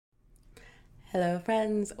Hello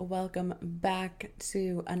friends, welcome back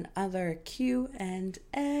to another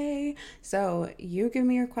Q&A. So you give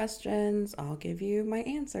me your questions, I'll give you my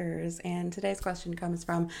answers. And today's question comes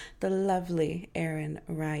from the lovely Erin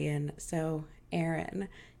Ryan. So Erin,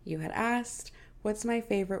 you had asked, what's my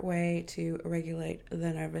favorite way to regulate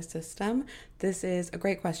the nervous system? This is a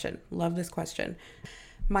great question. Love this question.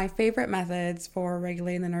 My favorite methods for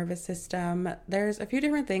regulating the nervous system, there's a few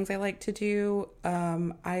different things I like to do.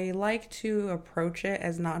 I like to approach it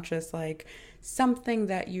as not just like something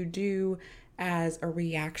that you do as a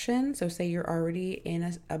reaction. So, say you're already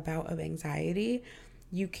in a bout of anxiety,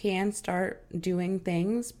 you can start doing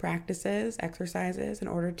things, practices, exercises in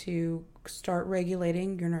order to start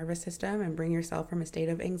regulating your nervous system and bring yourself from a state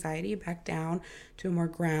of anxiety back down to a more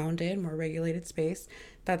grounded, more regulated space.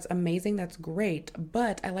 That's amazing. That's great.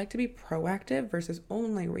 But I like to be proactive versus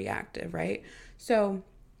only reactive, right? So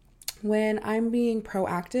when I'm being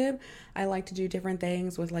proactive, I like to do different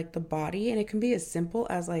things with like the body, and it can be as simple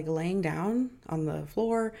as like laying down on the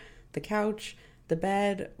floor, the couch, the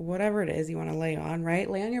bed, whatever it is you want to lay on,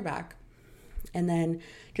 right? Lay on your back and then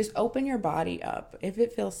just open your body up if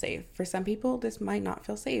it feels safe. For some people, this might not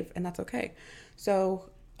feel safe, and that's okay.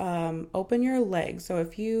 So open your legs. So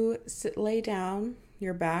if you lay down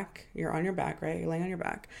your back, you're on your back, right? You're laying on your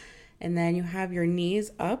back. And then you have your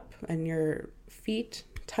knees up and your feet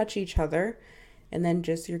touch each other. And then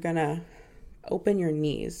just you're going to open your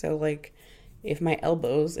knees. So like if my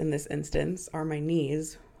elbows in this instance are my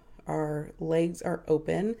knees, our legs are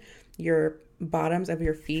open. Your bottoms of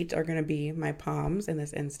your feet are going to be my palms in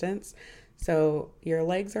this instance. So your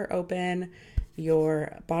legs are open,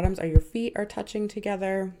 your bottoms of your feet are touching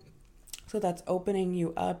together. So that's opening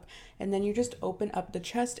you up. And then you just open up the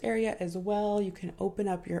chest area as well. You can open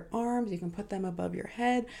up your arms, you can put them above your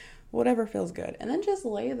head, whatever feels good. And then just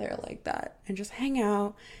lay there like that and just hang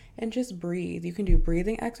out and just breathe. You can do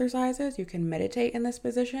breathing exercises, you can meditate in this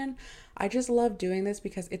position. I just love doing this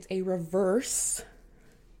because it's a reverse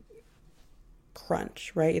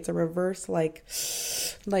crunch, right? It's a reverse like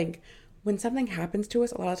when something happens to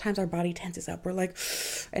us, a lot of times our body tenses up. We're like,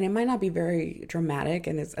 and it might not be very dramatic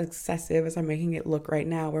and as excessive as I'm making it look right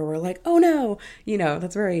now, where we're like, oh no,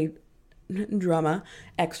 that's very drama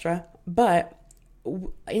extra. But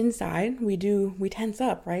inside we tense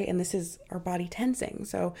up, right? And this is our body tensing.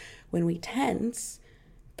 So when we tense,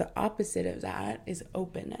 the opposite of that is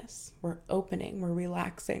openness. We're opening, we're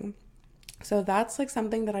relaxing. So that's like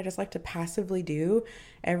something that I just like to passively do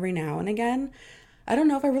every now and again. I don't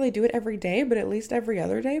know if I really do it every day, but at least every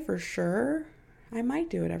other day for sure. I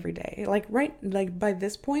might do it every day. Like by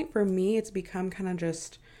this point for me, it's become kind of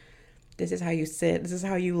just, this is how you sit, this is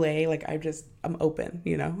how you lay. Like I'm open,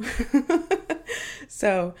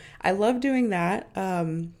 So I love doing that,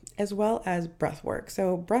 as well as breath work.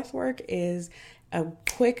 So breath work is a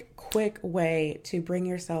quick way to bring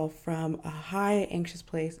yourself from a high anxious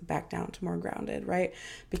place back down to more grounded, right?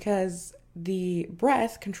 Because the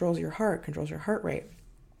breath controls your heart rate.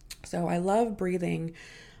 So I love breathing,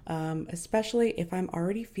 especially if I'm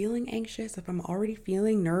already feeling anxious, if I'm already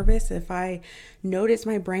feeling nervous, if I notice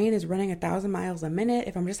my brain is running 1,000 miles a minute,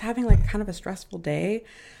 if I'm just having like kind of a stressful day,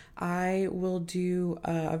 I will do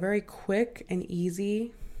a very quick and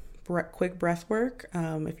easy quick breath work.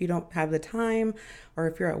 If you don't have the time, or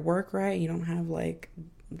if you're at work, right, you don't have like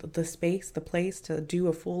the space, the place to do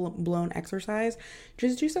a full blown exercise,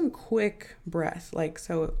 just do some quick breath. Like,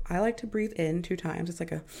 so I like to breathe in 2 times. It's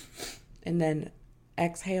like and then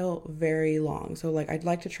exhale very long. So like, I'd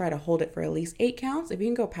like to try to hold it for at least 8 counts. If you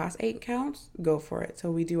can go past 8 counts, go for it.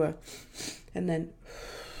 So we do and then,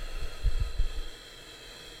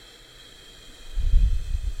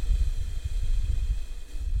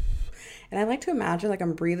 and I like to imagine like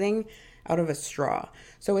I'm breathing out of a straw.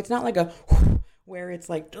 So it's not like a where it's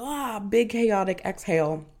like big chaotic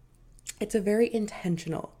exhale. It's a very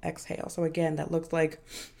intentional exhale. So again, that looks like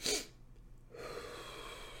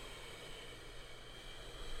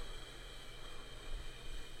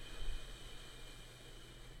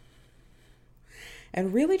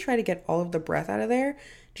and really try to get all of the breath out of there.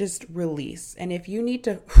 Just release. And if you need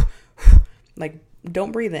to like,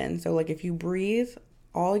 don't breathe in. So like if you breathe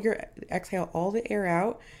exhale all the air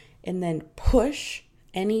out and then push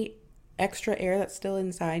any extra air that's still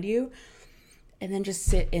inside you, and then just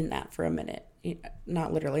sit in that for a minute.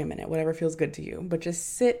 Not literally a minute, whatever feels good to you, but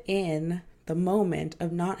just sit in the moment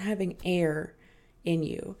of not having air in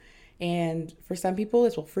you. And for some people,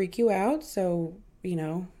 this will freak you out. So,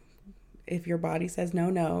 if your body says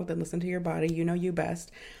no, then listen to your body. You know you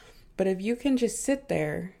best. But if you can just sit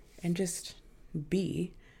there and just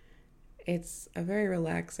be, It's a very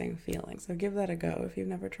relaxing feeling. So give that a go if you've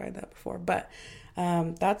never tried that before. But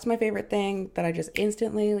that's my favorite thing that I just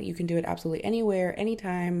instantly, you can do it absolutely anywhere,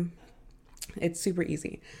 anytime. It's super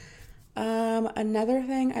easy. Another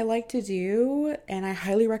thing I like to do, and I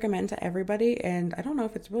highly recommend to everybody, and I don't know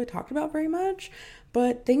if it's really talked about very much,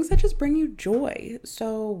 but things that just bring you joy.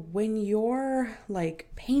 So when you're like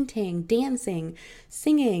painting, dancing,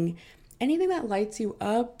 singing, anything that lights you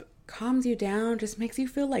up, calms you down, just makes you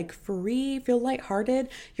feel like free, feel lighthearted.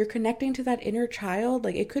 You're connecting to that inner child.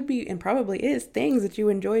 Like it could be and probably is things that you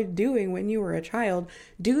enjoyed doing when you were a child.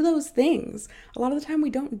 Do those things. A lot of the time we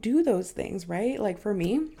don't do those things, right? Like for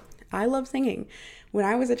me, I love singing. When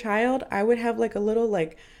I was a child, I would have like a little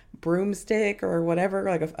like broomstick or whatever,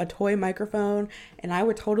 like a toy microphone, and I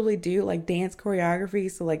would totally do like dance choreography.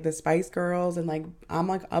 So like the Spice Girls, and like I'm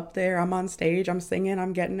like up there, I'm on stage, I'm singing,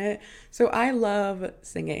 I'm getting it. So I love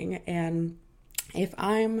singing. And if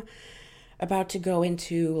I'm about to go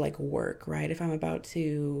into like work, right? If I'm about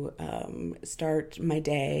to start my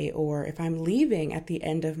day, or if I'm leaving at the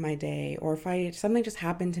end of my day, or if something just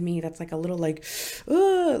happened to me that's like a little like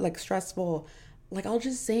stressful, like I'll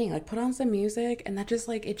just sing, like put on some music, and that just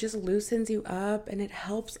like it just loosens you up, and it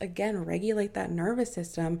helps again regulate that nervous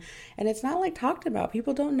system. And it's not like talked about.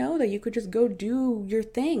 People don't know that you could just go do your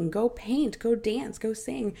thing, go paint, go dance, go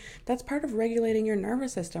sing. That's part of regulating your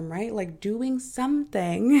nervous system, right? Like doing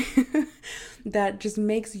something that just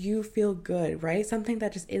makes you feel good, right? Something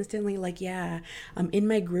that just instantly like, yeah, I'm in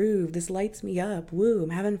my groove. This lights me up. Woo, I'm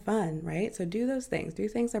having fun, right? So do those things. Do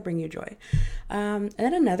things that bring you joy. And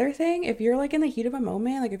then another thing, if you're like in the heat of a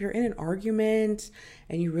moment, like if you're in an argument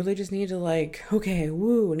and you really just need to like, okay,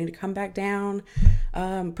 woo, I need to come back down,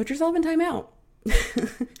 put yourself in timeout.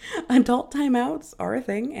 Adult timeouts are a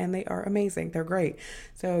thing, and they are amazing. They're great.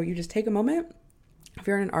 So you just take a moment. If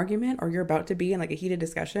you're in an argument or you're about to be in like a heated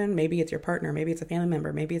discussion, maybe it's your partner, maybe it's a family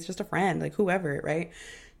member, maybe it's just a friend, like whoever, right?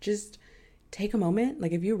 Just take a moment.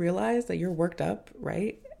 Like if you realize that you're worked up,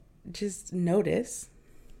 right? Just notice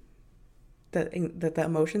that the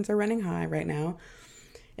emotions are running high right now.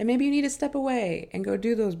 And maybe you need to step away and go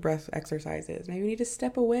do those breath exercises. Maybe you need to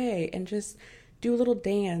step away and just do a little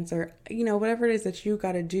dance, or, you know, whatever it is that you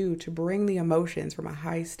got to do to bring the emotions from a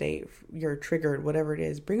high state, you're triggered, whatever it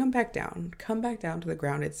is, bring them back down, come back down to the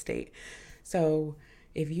grounded state. So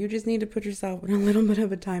if you just need to put yourself in a little bit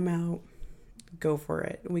of a timeout, go for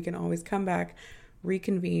it. We can always come back,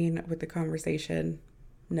 reconvene with the conversation,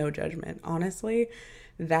 no judgment. Honestly,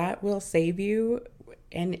 that will save you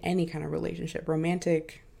in any kind of relationship,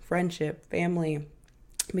 romantic, friendship, family,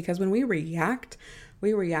 because when we react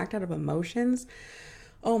out of emotions.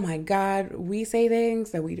 Oh my God, we say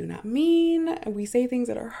things that we do not mean. We say things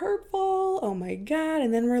that are hurtful. Oh my God.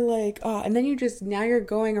 And then we're like, oh, and then now you're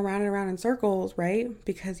going around and around in circles, right?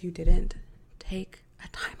 Because you didn't take a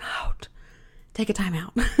time out. Take a time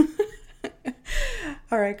out.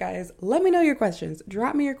 All right, guys, let me know your questions.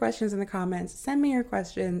 Drop me your questions in the comments. Send me your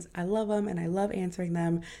questions. I love them and I love answering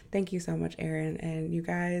them. Thank you so much, Erin. And you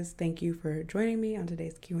guys, thank you for joining me on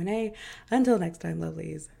today's Q&A. Until next time,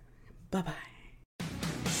 lovelies. Bye-bye.